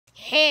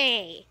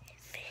Hey,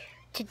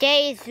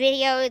 today's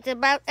video is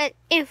about an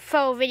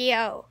info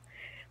video.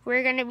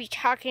 We're going to be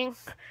talking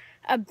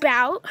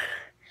about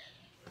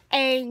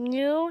a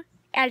new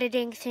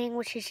editing thing,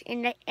 which is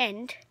in the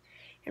end.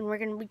 And we're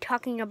going to be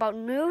talking about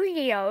new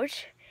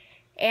videos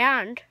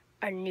and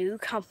a new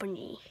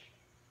company.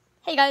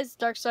 Hey guys,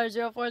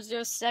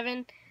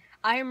 Darkstar0407.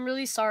 I am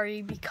really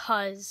sorry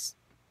because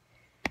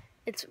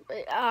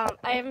I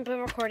haven't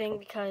been recording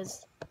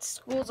because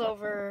school's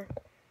over.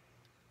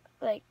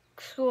 Like,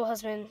 school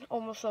has been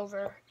almost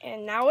over,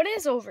 and now it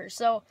is over.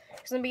 So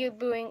I'm gonna be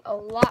doing a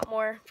lot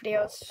more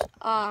videos.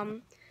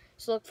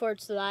 So look forward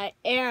to that.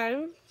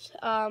 And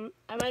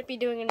I might be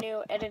doing a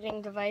new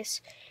editing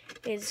device.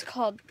 It's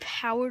called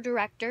Power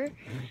Director.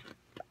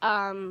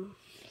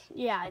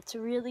 Yeah, it's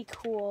really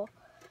cool.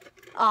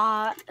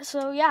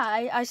 So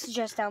yeah, I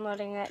suggest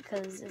downloading it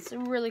because it's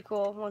really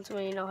cool. Once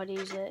when you know how to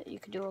use it, you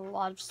can do a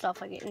lot of stuff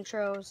like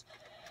intros.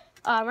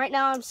 Right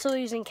now I'm still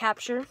using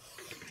Capture,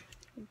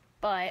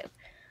 but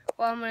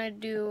what I'm gonna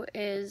do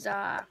is,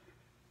 yeah,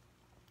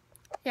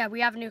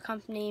 we have a new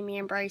company, me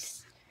and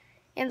Bryce,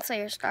 and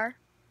Slayer Star.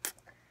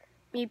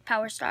 Me,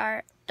 Power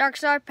Star, Dark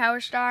Star,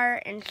 Power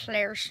Star, and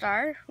Slayer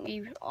Star.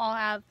 We all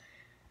have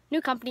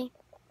new company.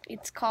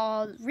 It's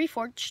called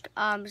Reforged.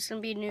 It's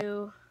gonna be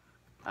new,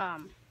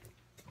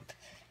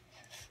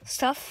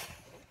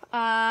 stuff.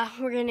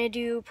 We're gonna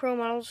do pro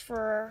models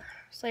for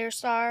Slayer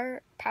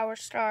Star, Power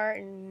Star,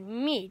 and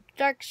me,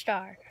 Dark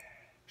Star.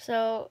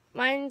 So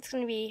mine's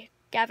gonna be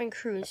Gavin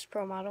Cruz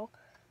pro model,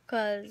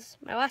 because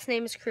my last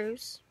name is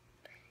Cruz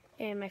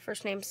and my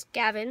first name's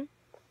Gavin.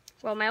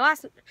 Well, my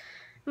last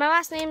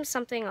name is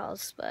something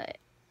else, but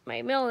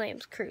my middle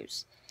name's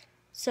Cruz.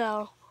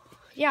 So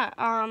yeah,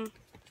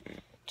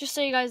 just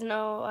so you guys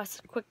know, a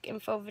quick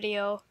info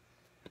video.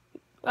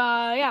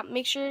 Yeah,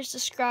 make sure to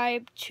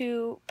subscribe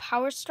to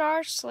Power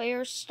Star,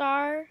 Slayer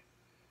Star,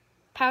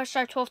 Power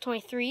Star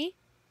 1223,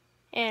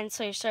 and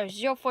Slayer Star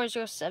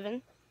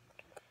 0407.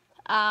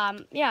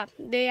 Yeah,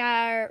 they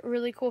are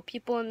really cool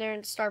people, and they're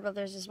in Star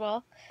Brothers as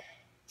well.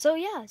 So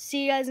yeah,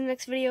 see you guys in the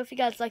next video. If you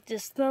guys like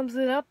this, thumbs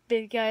it up.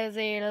 If you guys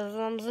hate it,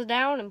 thumbs it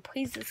down. And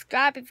please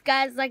subscribe if you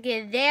guys like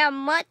it that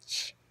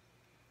much.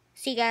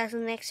 See you guys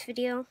in the next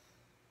video.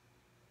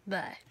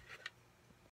 Bye.